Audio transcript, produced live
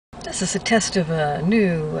This is a test of a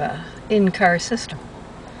new in-car system.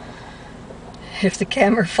 If the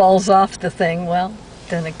camera falls off the thing, well,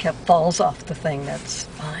 then it falls off the thing. That's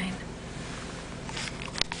fine.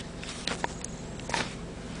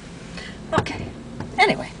 Okay.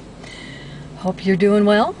 Anyway, hope you're doing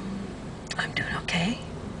well. I'm doing okay.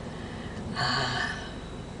 A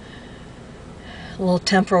little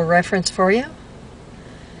temporal reference for you.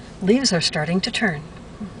 Leaves are starting to turn.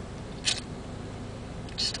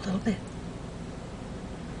 Just a little bit.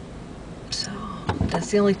 So,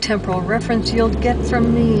 that's the only temporal reference you'll get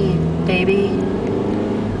from me, baby.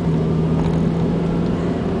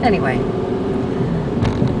 Anyway,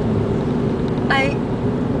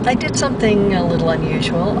 I did something a little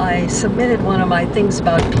unusual. I submitted one of my things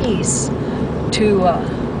about peace to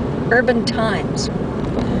Urban Times,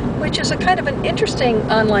 which is a kind of an interesting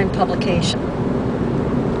online publication.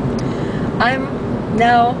 I'm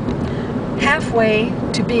now halfway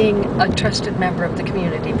to being a trusted member of the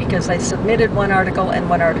community because I submitted one article and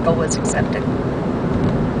one article was accepted.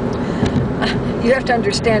 You have to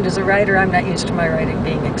understand, as a writer, I'm not used to my writing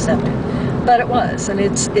being accepted, but it was, and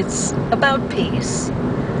it's about peace.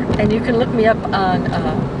 And you can look me up on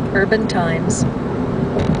Urban Times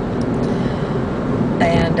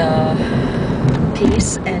and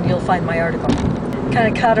peace, and you'll find my article. Kind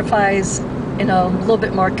of codifies in a little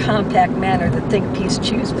bit more compact manner the think peace,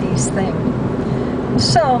 choose peace thing.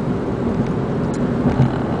 So,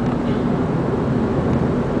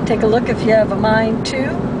 take a look if you have a mind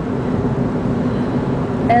to.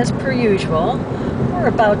 As per usual, we're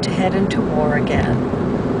about to head into war again.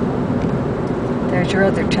 There's your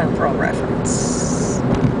other temporal reference.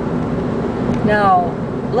 Now,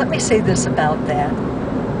 let me say this about that.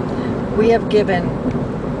 We have given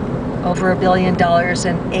over $1 billion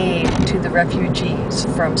in aid to the refugees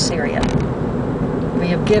from Syria. We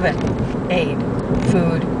have given aid,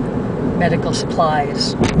 food, medical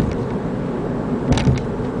supplies.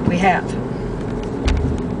 We have.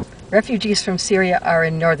 Refugees from Syria are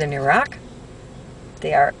in northern Iraq.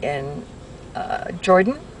 They are in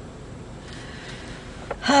Jordan,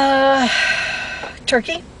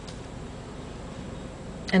 Turkey,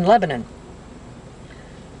 and Lebanon.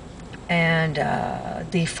 And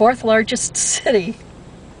the fourth largest city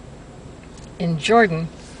in Jordan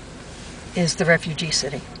is the refugee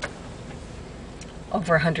city.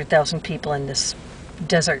 Over 100,000 people in this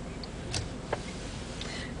desert,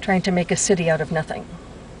 trying to make a city out of nothing.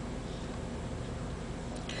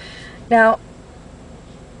 Now,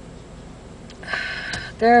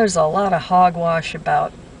 there's a lot of hogwash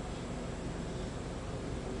about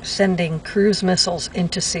sending cruise missiles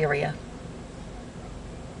into Syria.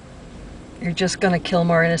 You're just going to kill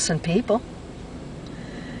more innocent people.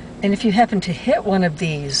 And if you happen to hit one of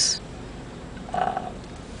these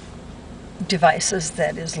devices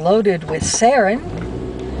that is loaded with sarin,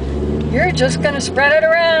 you're just going to spread it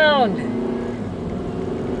around.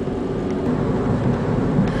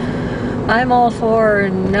 I'm all for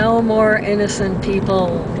no more innocent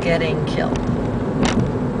people getting killed.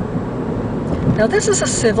 Now, this is a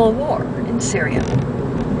civil war in Syria.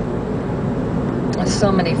 With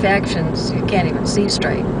so many factions, you can't even see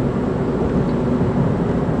straight.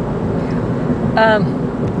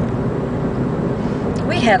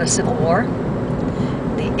 We had a civil war,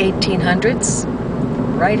 the 1800s,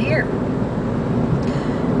 right here.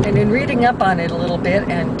 And in reading up on it a little bit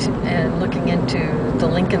and looking into the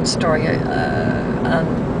Lincoln story on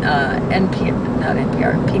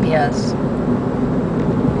PBS,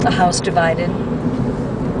 A House Divided,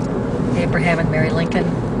 Abraham and Mary Lincoln,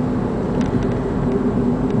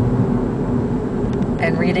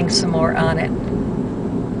 and reading some more on it,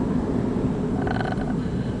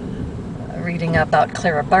 reading about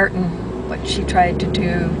Clara Barton, what she tried to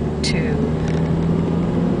do to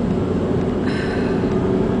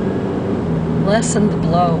lessen the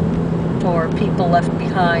blow for people left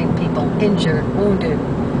behind, people injured, wounded,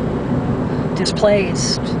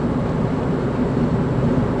 displaced.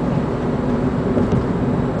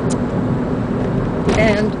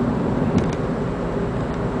 And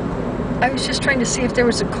I was just trying to see if there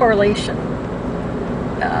was a correlation.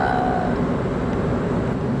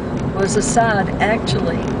 Was Assad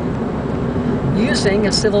actually using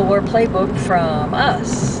a Civil War playbook from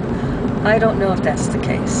us? I don't know if that's the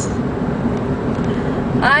case.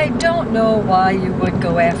 I don't know why you would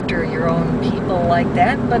go after your own people like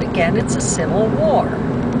that, but again, it's a civil war.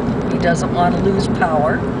 He doesn't want to lose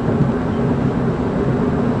power,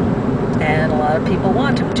 and a lot of people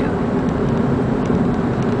want him to.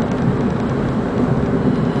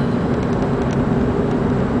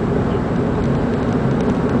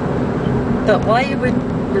 But why you would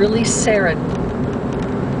release sarin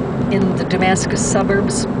in the Damascus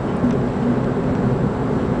suburbs.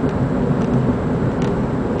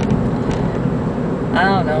 I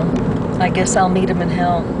don't know. I guess I'll meet him in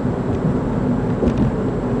hell.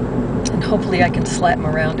 And hopefully I can slap him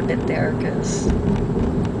around a bit there, because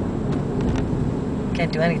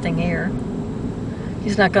can't do anything here.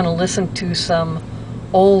 He's not going to listen to some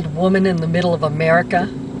old woman in the middle of America.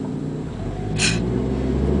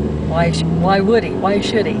 Why would he? Why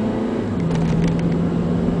should he?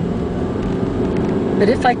 But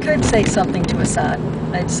if I could say something to Assad,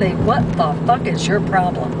 I'd say, what the fuck is your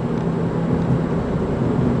problem?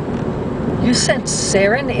 You sent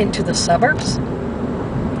sarin into the suburbs?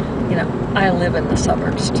 You know, I live in the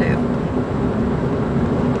suburbs too.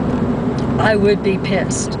 I would be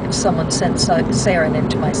pissed if someone sent sarin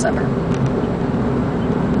into my suburb.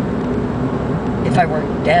 If I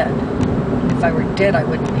weren't dead. If I were dead, I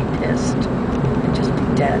wouldn't be pissed. I'd just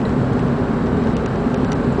be dead.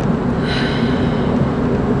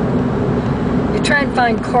 You try and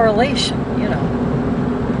find correlation, you know.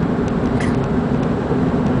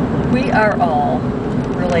 We are all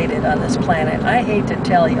related on this planet. I hate to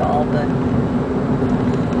tell y'all, but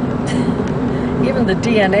even the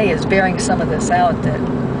DNA is bearing some of this out, that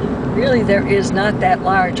really there is not that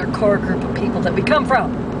large a core group of people that we come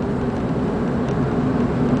from.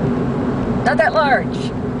 Not that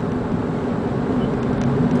large.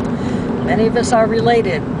 Many of us are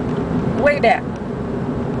related way back.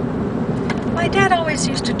 My dad always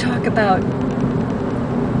used to talk about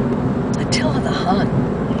Attila the Hun.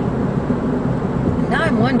 Now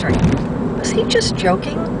I'm wondering, was he just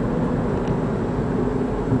joking?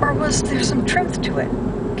 Or was there some truth to it?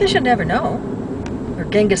 Because you never know. Or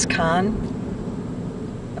Genghis Khan.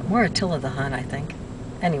 But more Attila the Hun, I think.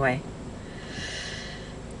 Anyway.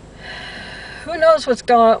 Who knows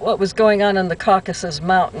what was going on in the Caucasus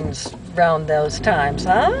Mountains around those times,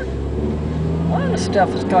 huh? A lot of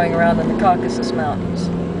stuff was going around in the Caucasus Mountains.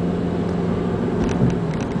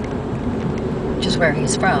 Which is where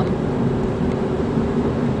he's from.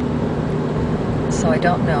 So I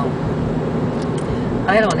don't know.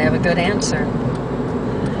 I don't have a good answer.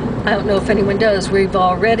 I don't know if anyone does. We've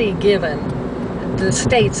already given, the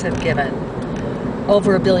states have given,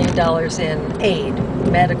 over $1 billion in aid,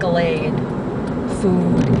 medical aid,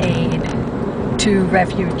 food aid to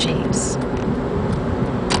refugees.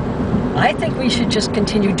 I think we should just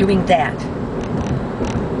continue doing that.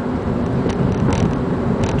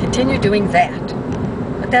 Continue doing that.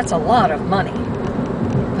 But that's a lot of money.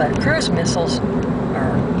 But cruise missiles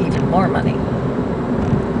are even more money.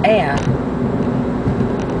 And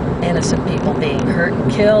innocent people being hurt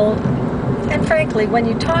and killed. And frankly, when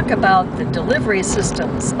you talk about the delivery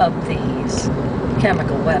systems of these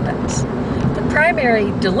chemical weapons, the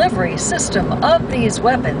primary delivery system of these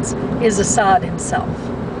weapons is Assad himself.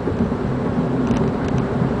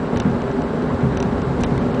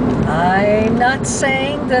 I'm not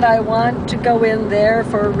saying that I want to go in there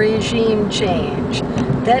for regime change.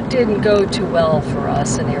 That didn't go too well for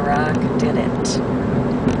us in Iraq, did it?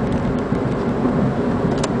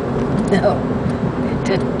 No, it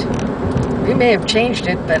didn't. We may have changed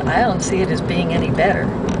it, but I don't see it as being any better.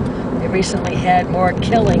 They recently had more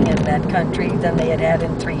killing in that country than they had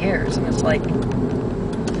in 3 years, and it's like,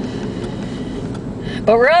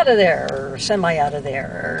 but we're out of there, or semi out of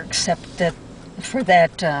there, except that for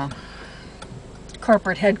that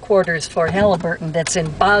corporate headquarters for Halliburton that's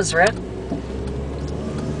in Basra.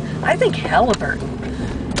 I think Halliburton,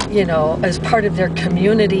 you know, as part of their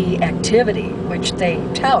community activity, which they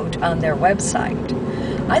tout on their website,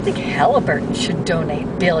 I think Halliburton should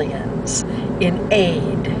donate billions in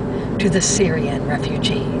aid to the Syrian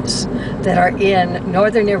refugees that are in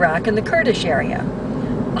northern Iraq and the Kurdish area.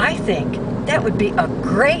 I think that would be a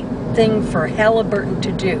great thing for Halliburton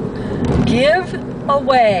to do. Give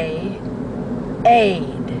away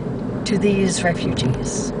aid to these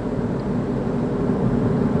refugees.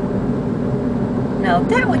 Now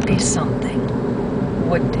that would be something,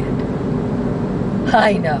 wouldn't it?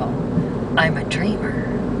 I know, I'm a dreamer.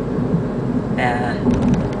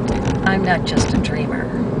 I'm not just a dreamer.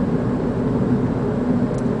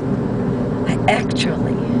 I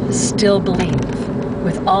actually still believe,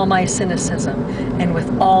 with all my cynicism and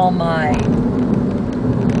with all my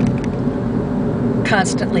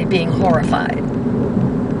constantly being horrified,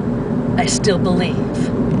 I still believe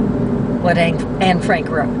what Anne Frank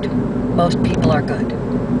wrote. Most people are good.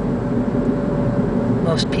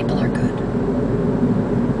 Most people are good.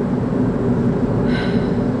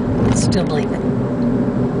 I still believe it.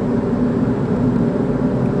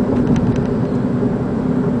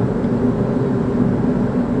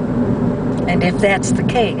 And if that's the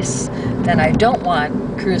case, then I don't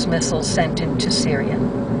want cruise missiles sent into Syria.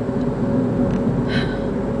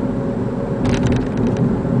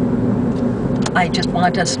 I just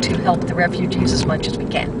want us to help the refugees as much as we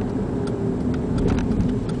can.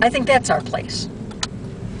 I think that's our place.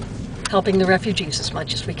 Helping the refugees as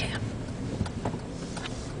much as we can.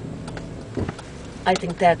 I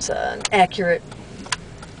think that's an accurate,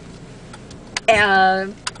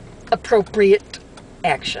 appropriate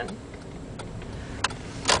action.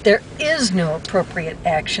 There is no appropriate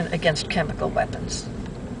action against chemical weapons.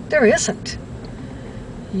 There isn't.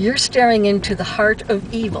 You're staring into the heart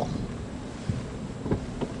of evil.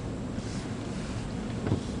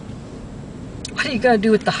 What are you going to do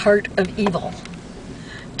with the heart of evil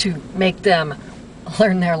to make them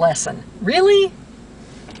learn their lesson? Really?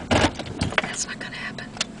 That's not going to happen.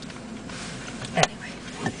 Anyway.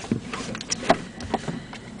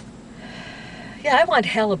 Yeah, I want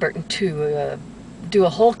Halliburton to do a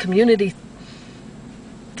whole community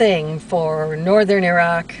thing for northern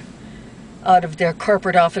Iraq out of their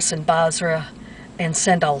corporate office in Basra and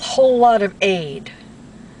send a whole lot of aid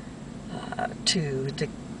to the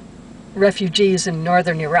refugees in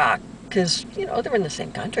northern Iraq, because, you know, they're in the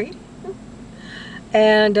same country.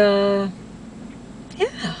 And,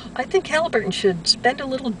 yeah, I think Halliburton should spend a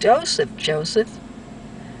little dose of Joseph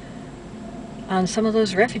on some of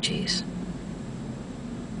those refugees.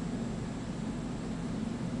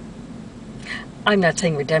 I'm not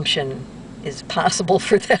saying redemption is possible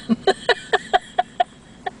for them.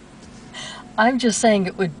 I'm just saying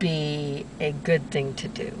it would be a good thing to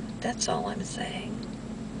do. That's all I'm saying.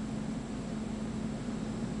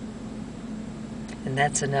 And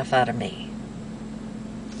that's enough out of me.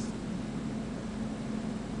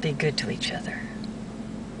 Be good to each other.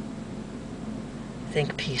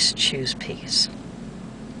 Think peace, choose peace.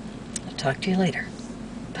 I'll talk to you later.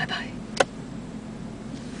 Bye-bye.